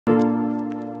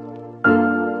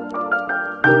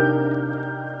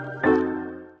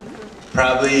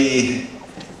Probably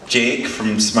Jake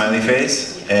from Smiley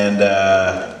Face and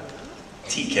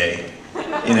TK.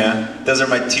 You know, those are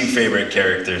my two favorite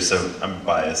characters, so I'm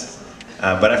biased.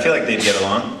 But I feel like they'd get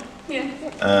along. Yeah.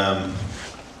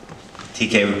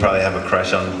 TK would probably have a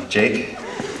crush on Jake.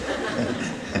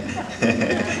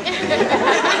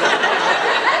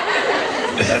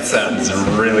 That sounds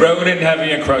really... Ronen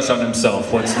having a crush on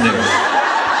himself, what's new?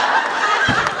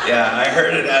 Yeah, I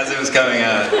heard it as it was coming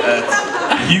out.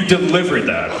 You delivered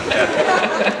that.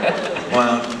 Yeah.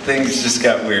 Well, things just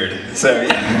got weird, so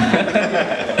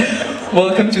yeah.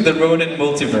 Welcome to the Ronen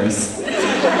multiverse.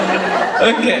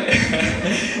 Ok.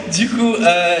 Du coup,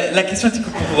 la question était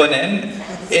pour Ronen.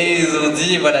 Et ils ont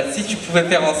dit, voilà, si tu pouvais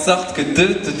faire en sorte que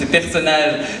deux de tes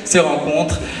personnages se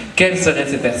rencontrent, quels seraient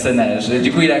ces personnages? Et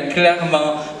du coup, il a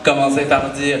clairement commencé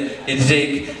par dire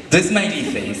Jake de Smiley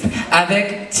Face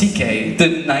avec TK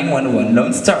de 911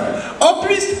 Lone Star. En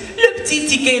plus, le petit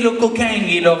TK le coquin,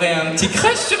 il aurait un petit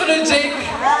crush sur le Jake.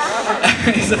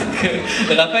 Sauf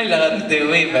que Rafael a rajouté,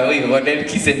 oui, bah oui, Ronen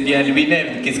qui s'aime bien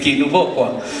lui-même, qu'est-ce qui est nouveau,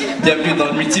 quoi. Bienvenue dans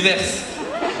le multiverse.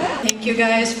 Thank you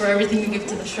guys for everything you give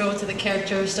to the show, to the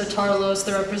characters, to Tarlos,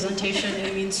 the representation.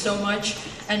 It means so much.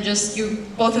 And just you,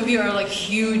 both of you are like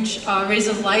huge rays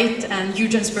of light and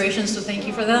huge inspirations, so thank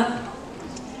you for that.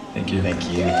 Thank you. Thank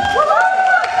you.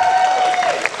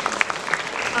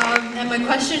 And my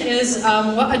question is,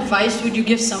 what advice would you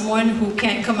give someone who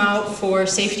can't come out for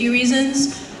safety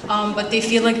reasons, but they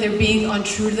feel like they're being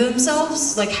untrue to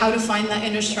themselves? Like how to find that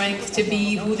inner strength to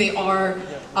be who they are,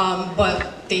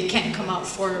 but they can't come out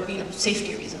for, you know,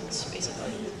 safety reasons,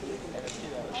 basically.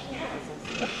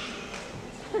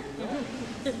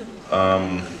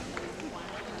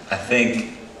 I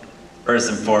think first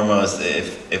and foremost,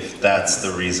 if that's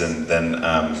the reason, then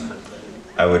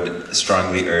I would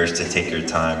strongly urge to take your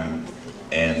time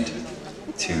and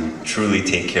to truly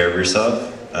take care of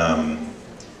yourself.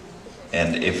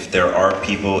 And if there are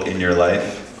people in your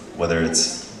life, whether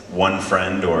it's one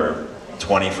friend or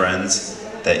 20 friends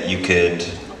that you could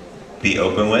be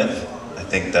open with, I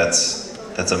think that's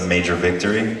a major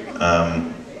victory.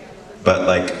 But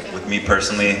like with me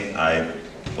personally, I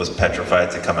was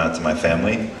petrified to come out to my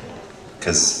family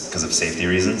because of safety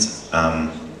reasons.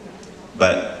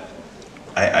 But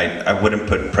I wouldn't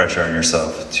put pressure on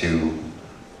yourself to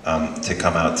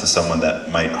come out to someone that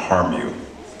might harm you.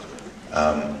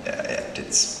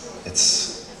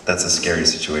 That's a scary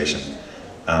situation.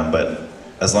 But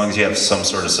as long as you have some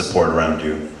sort of support around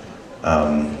you,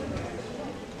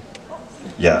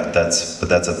 yeah, that's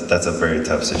a very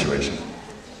tough situation.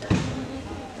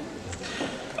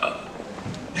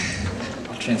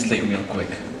 I'll translate real quick.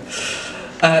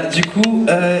 Du coup,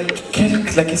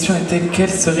 la question était quels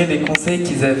seraient les conseils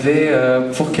qu'ils avaient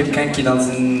pour quelqu'un qui est dans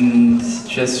une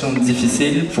situation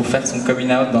difficile pour faire son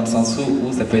coming out, dans le sens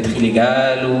où ça peut être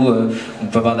illégal, où on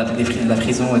peut avoir de la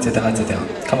prison, etc., etc.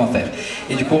 Comment faire?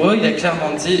 Et du coup, il a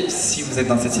clairement dit, si vous êtes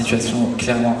dans cette situation,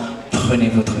 clairement, prenez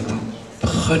votre temps.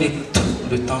 Prenez tout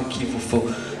le temps qu'il vous faut.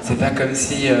 C'est pas comme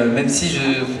si, même si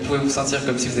vous pouvez vous sentir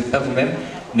comme si vous n'êtes pas vous-même,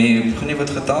 mais prenez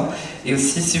votre temps. Et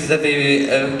aussi, si vous avez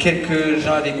quelques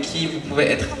gens avec qui vous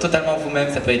pouvez être totalement vous-même,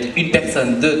 ça peut être une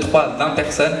personne, 2, 3, 20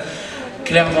 personnes,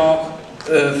 clairement,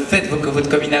 faites votre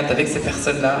coming out avec ces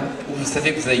personnes-là, où vous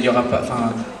savez que vous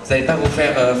n'allez pas vous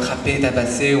faire frapper,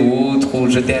 tabasser ou autre, ou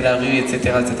jeter à la rue,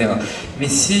 etc., etc. Mais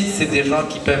si c'est des gens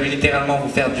qui peuvent littéralement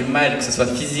vous faire du mal, que ce soit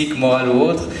physique, moral ou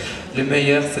autre, le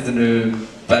meilleur c'est de ne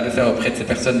pas le faire auprès de ces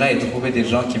personnes-là et de trouver des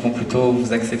gens qui vont plutôt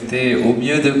vous accepter au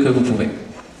mieux que vous pouvez.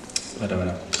 Voilà,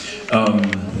 voilà.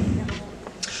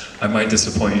 I might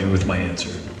disappoint you with my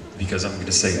answer, because I'm going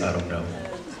to say I don't know.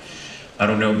 I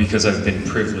don't know because I've been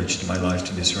privileged in my life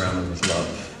to be surrounded with love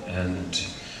and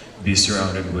be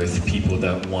surrounded with people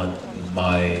that want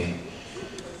my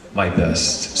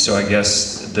best. So I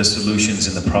guess the solution's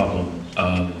in the problem.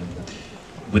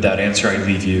 With that answer, I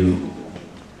leave you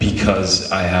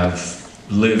because I have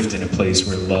lived in a place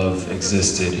where love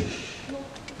existed.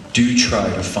 Do try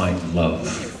to find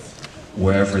love,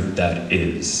 wherever that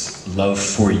is. Love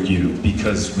for you,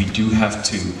 because we do have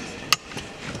to.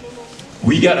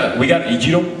 We gotta.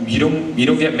 You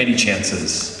don't get many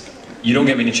chances. You don't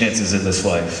get many chances in this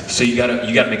life. So you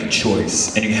gotta make a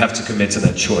choice, and you have to commit to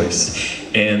that choice.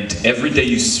 And every day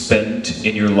you spend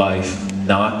in your life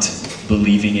not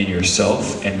believing in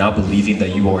yourself and not believing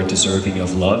that you are deserving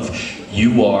of love,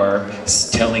 you are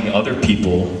telling other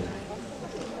people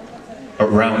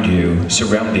around you,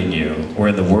 surrounding you, or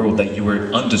in the world that you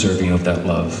are undeserving of that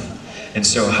love. And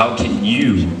so how can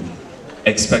you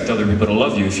expect other people to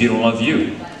love you if you don't love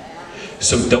you?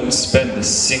 So don't spend a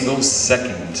single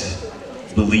second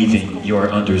believing you are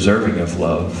undeserving of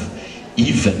love,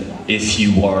 even if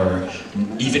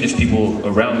people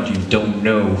around you don't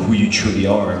know who you truly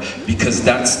are, because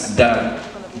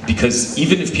because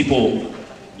even if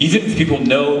people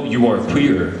know you are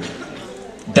queer,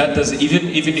 that doesn't,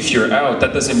 even if you're out,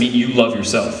 that doesn't mean you love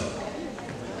yourself.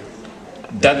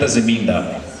 That doesn't mean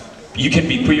that. You can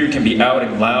be queer, you can be out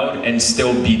and loud, and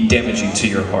still be damaging to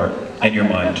your heart and your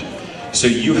mind. So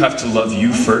you have to love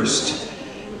you first,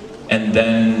 and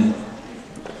then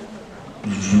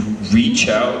reach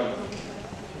out,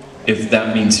 if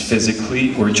that means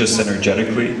physically or just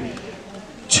energetically,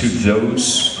 to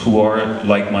those who are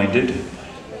like-minded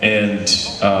and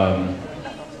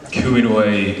who in a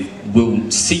way will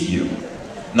see you,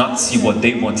 not see what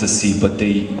they want to see, but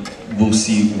they will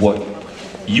see what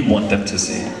you want them to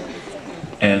see.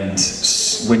 And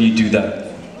when you do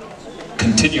that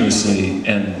continuously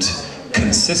and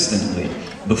consistently,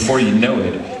 before you know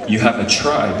it, you have a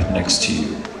tribe next to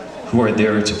you who are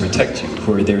there to protect you,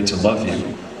 who are there to love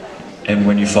you. And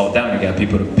when you fall down, you got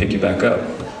people to pick you back up.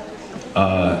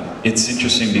 It's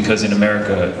interesting because in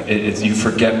America, you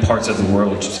forget parts of the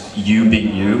world. You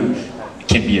being you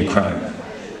can be a crime,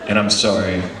 and I'm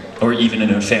sorry. Or even in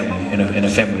a family, in a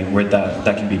family where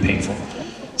that can be painful.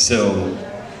 So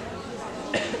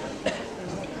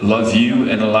love you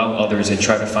and allow others, and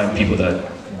try to find people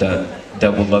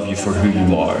that will love you for who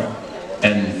you are,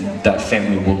 and that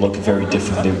family will look very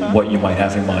different than what you might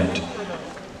have in mind.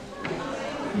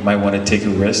 You might want to take a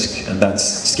risk, and that's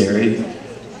scary,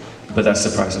 but that's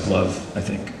the price of love, I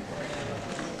think.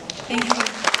 Thank you.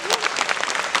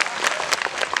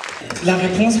 La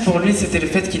réponse pour lui, c'était le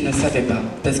fait qu'il ne savait pas,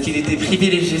 parce qu'il était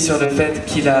privilégié sur le fait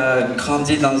qu'il a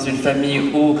grandi dans une famille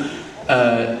où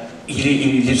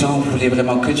les gens voulaient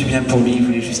vraiment que du bien pour lui, ils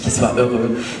voulaient juste qu'il soit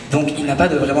heureux. Donc il n'a pas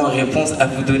de vraiment réponse à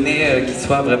vous donner qui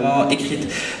soit vraiment écrite.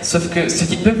 Sauf que ce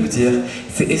qu'il peut vous dire,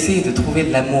 c'est essayer de trouver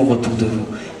l'amour autour de vous.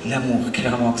 L'amour,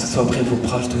 clairement, que ce soit auprès de vos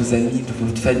proches, de vos amis, de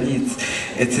votre famille,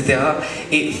 etc.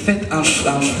 Et faites un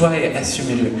choix et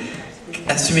assumez-le.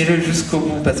 Assumez-le jusqu'au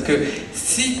bout, parce que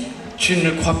si tu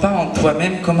ne crois pas en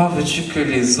toi-même, comment veux-tu que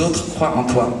les autres croient en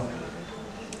toi?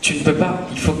 Tu ne peux pas.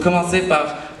 Il faut commencer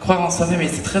par croire en soi-même, et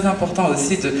c'est très important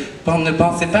aussi ne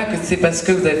pensez pas que c'est parce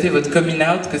que vous avez fait votre coming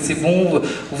out que c'est bon,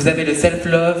 vous avez le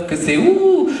self-love, que c'est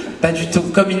ouh, pas du tout.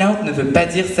 Coming out ne veut pas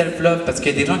dire self-love, parce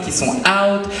qu'il y a des gens qui sont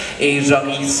out et genre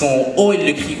ils sont haut, ils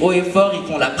le crient haut et fort, ils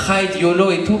font la pride, YOLO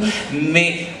et tout,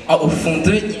 mais au fond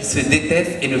d'eux, ils se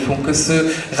détestent et ne font que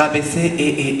se rabaisser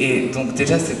et donc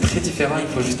déjà c'est très différent, il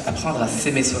faut juste apprendre à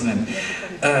s'aimer soi-même.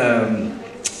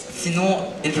 Sinon,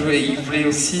 il voulait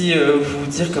aussi vous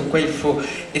dire comme quoi il faut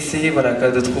essayer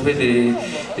de trouver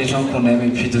les gens qu'on aime et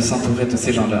puis de s'entourer de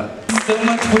ces gens-là. So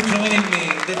much for joining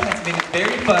me. This has been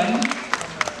very fun.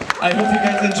 I hope you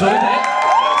guys enjoyed it.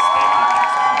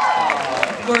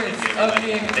 Of course.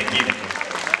 Okay. Thank you.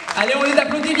 Allez, on les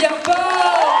applaudit bien fort.